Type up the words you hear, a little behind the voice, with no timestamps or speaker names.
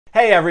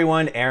Hey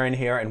everyone, Aaron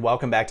here, and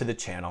welcome back to the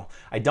channel.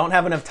 I don't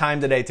have enough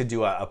time today to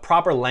do a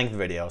proper length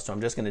video, so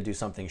I'm just gonna do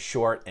something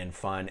short and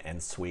fun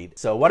and sweet.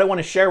 So what I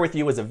wanna share with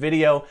you is a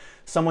video.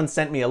 Someone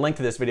sent me a link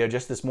to this video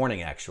just this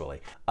morning,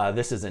 actually.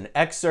 This is an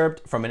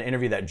excerpt from an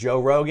interview that Joe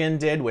Rogan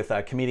did with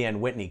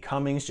comedian Whitney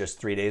Cummings just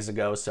 3 days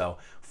ago, so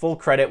full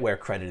credit where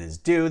credit is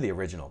due. The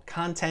original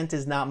content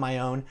is not my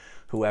own.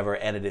 Whoever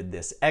edited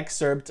this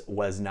excerpt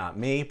was not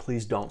me.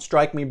 Please don't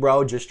strike me,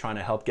 bro. Just trying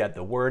to help get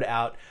the word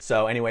out.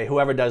 So anyway,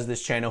 whoever does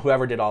this channel,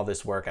 whoever did all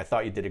this work, I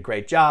thought you did a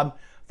great job.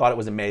 Thought it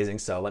was amazing,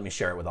 so let me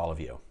share it with all of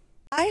you.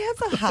 I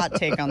have a hot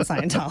take on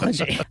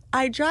Scientology.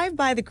 I drive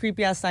by the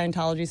creepy-ass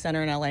Scientology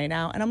Center in LA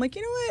now, and I'm like,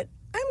 you know what?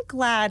 I'm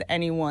glad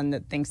anyone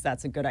that thinks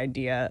that's a good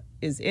idea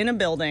is in a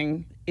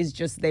building, is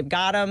just, they've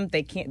got them,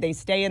 they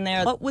stay in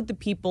there. What would the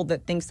people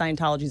that think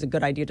Scientology is a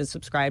good idea to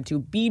subscribe to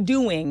be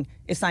doing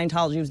if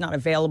Scientology was not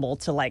available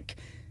to, like,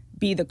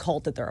 be the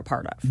cult that they're a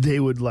part of? They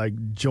would,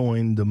 like,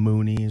 join the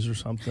Moonies or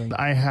something.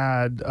 I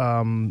had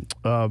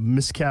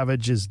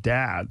Miscavige's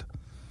dad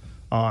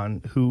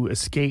on, who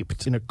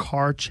escaped in a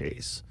car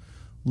chase,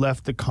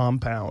 left the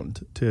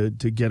compound to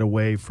get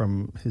away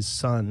from his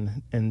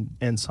son and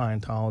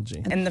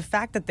Scientology. And the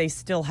fact that they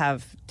still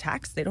have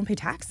they don't pay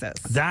taxes.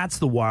 That's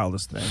the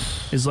wildest thing.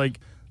 Is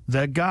like,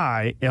 that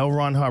guy, L.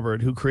 Ron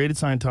Hubbard, who created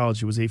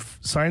Scientology, was a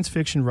science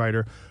fiction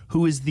writer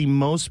who is the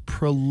most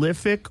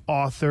prolific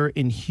author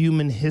in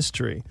human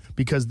history,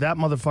 because that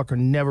motherfucker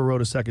never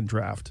wrote a second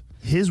draft.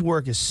 His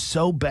work is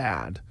so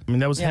bad. I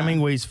mean, that was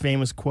Hemingway's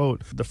famous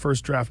quote, "The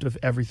first draft of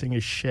everything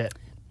is shit."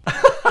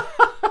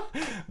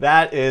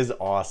 That is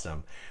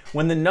awesome.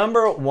 When the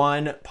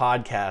 #1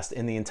 podcast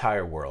in the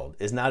entire world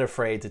is not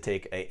afraid to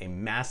take a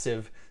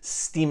massive,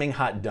 steaming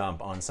hot dump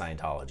on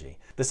Scientology,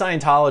 the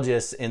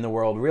Scientologists in the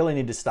world really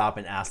need to stop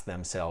and ask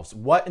themselves,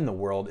 what in the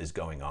world is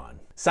going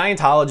on?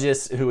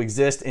 Scientologists who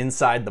exist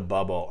inside the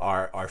bubble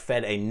are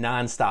fed a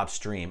non-stop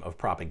stream of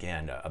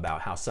propaganda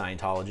about how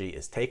Scientology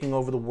is taking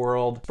over the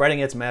world, spreading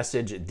its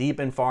message deep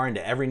and far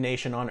into every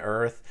nation on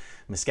earth.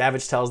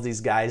 Miscavige tells these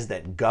guys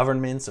that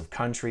governments of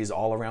countries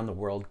all around the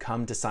world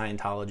come to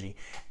Scientology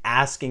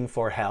asking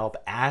for help,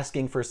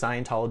 asking for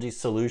Scientology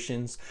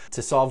solutions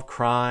to solve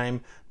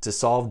crime, to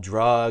solve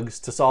drugs,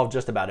 to solve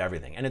just about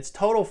everything. And it's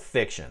total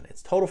fiction.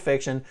 It's total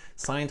fiction.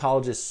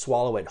 Scientologists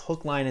swallow it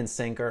hook, line, and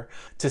sinker.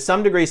 To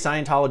some degree,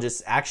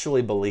 Scientologists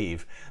actually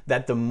believe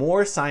that the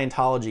more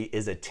Scientology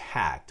is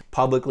attacked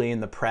publicly in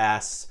the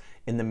press,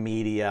 in the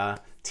media,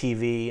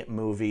 TV,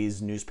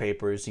 movies,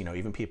 newspapers, you know,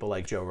 even people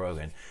like Joe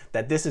Rogan,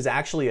 that this is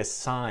actually a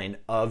sign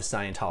of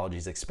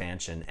Scientology's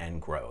expansion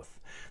and growth.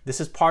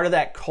 This is part of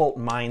that cult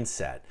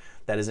mindset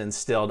that is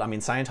instilled. I mean,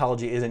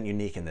 Scientology isn't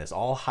unique in this.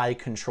 All high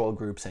control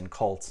groups and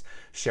cults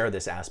share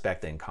this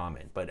aspect in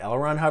common. But L.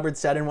 Ron Hubbard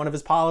said in one of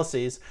his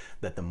policies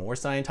that the more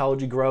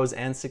Scientology grows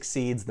and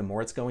succeeds, the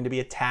more it's going to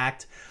be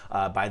attacked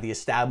by the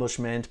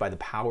establishment, by the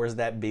powers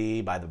that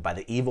be, by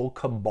the evil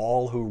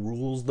cabal who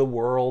rules the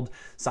world.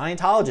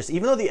 Scientologists,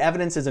 even though the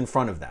evidence is in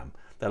front of them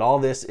that all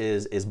this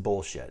is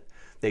bullshit,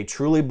 they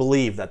truly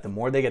believe that the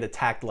more they get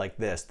attacked like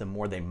this, the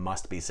more they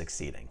must be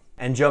succeeding.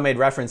 And Joe made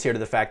reference here to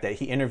the fact that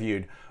he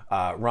interviewed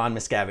Ron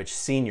Miscavige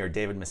Sr.,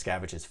 David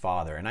Miscavige's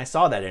father. And I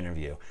saw that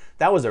interview.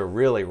 That was a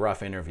really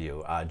rough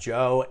interview.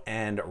 Joe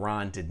and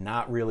Ron did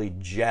not really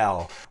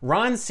gel.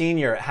 Ron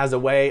Sr. has a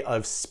way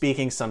of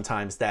speaking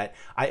sometimes that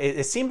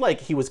it seemed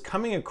like he was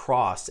coming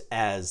across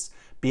as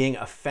being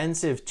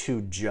offensive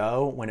to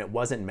Joe when it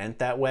wasn't meant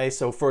that way.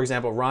 So for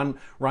example,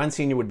 Ron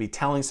Sr. would be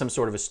telling some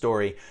sort of a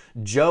story.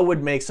 Joe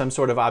would make some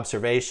sort of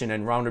observation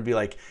and Ron would be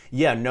like,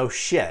 yeah, no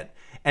shit.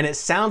 And it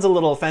sounds a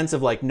little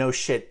offensive, like, no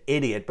shit,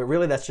 idiot, but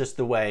really that's just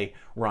the way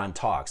Ron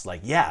talks.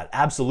 Like, yeah,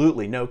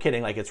 absolutely, no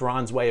kidding. Like, it's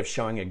Ron's way of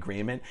showing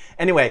agreement.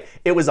 Anyway,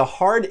 it was a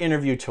hard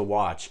interview to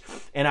watch.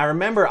 And I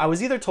remember I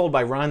was either told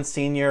by Ron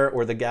Sr.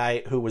 or the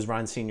guy who was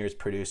Ron Sr.'s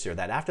producer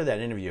that after that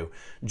interview,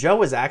 Joe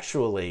was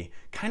actually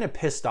kind of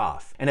pissed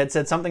off and had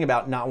said something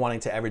about not wanting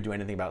to ever do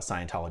anything about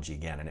Scientology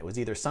again. And it was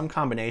either some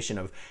combination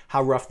of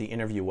how rough the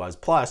interview was,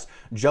 plus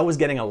Joe was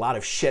getting a lot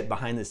of shit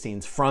behind the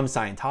scenes from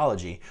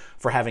Scientology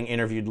for having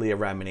interviewed Leah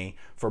Remini,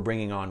 for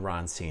bringing on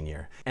Ron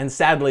Sr. And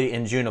sadly,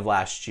 in June of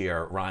last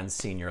year, Ron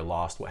Sr.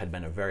 lost what had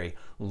been a very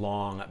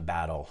long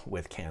battle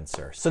with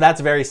cancer. So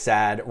that's very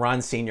sad.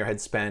 Ron Sr.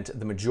 had spent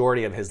the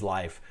majority of his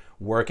life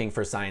working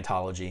for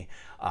Scientology.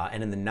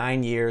 And in the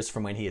 9 years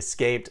from when he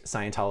escaped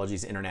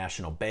Scientology's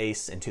international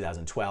base in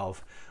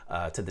 2012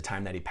 to the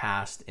time that he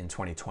passed in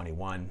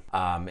 2021,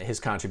 his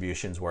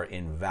contributions were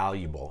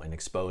invaluable in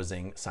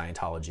exposing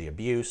Scientology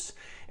abuse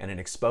and in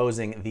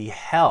exposing the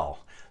hell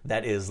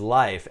that is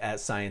life at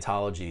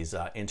Scientology's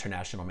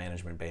international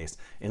management base,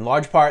 in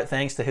large part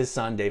thanks to his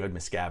son, David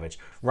Miscavige.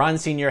 Ron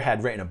Sr.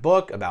 had written a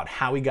book about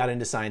how he got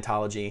into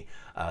Scientology,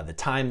 the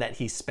time that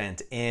he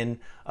spent in.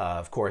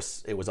 Of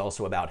course, it was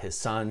also about his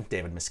son,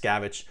 David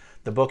Miscavige.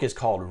 The book is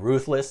called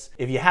Ruthless.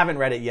 If you haven't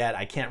read it yet,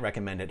 I can't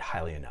recommend it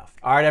highly enough.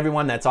 All right,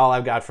 everyone, that's all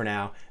I've got for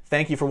now.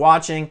 Thank you for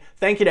watching.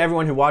 Thank you to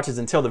everyone who watches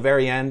until the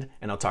very end,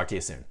 and I'll talk to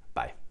you soon.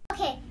 Bye.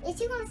 Okay, if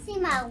you want to see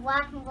my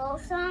rock and roll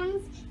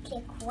songs,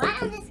 click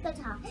right on this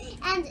guitar.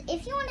 And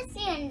if you want to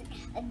see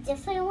a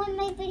different one of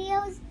my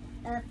videos,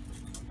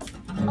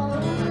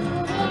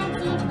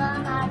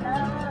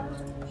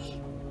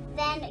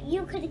 then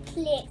you could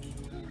click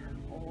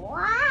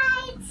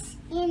right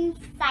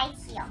inside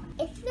here.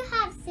 If you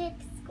have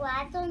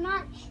subscribed or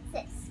not,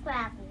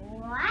 subscribe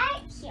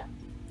right here.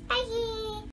 Bye.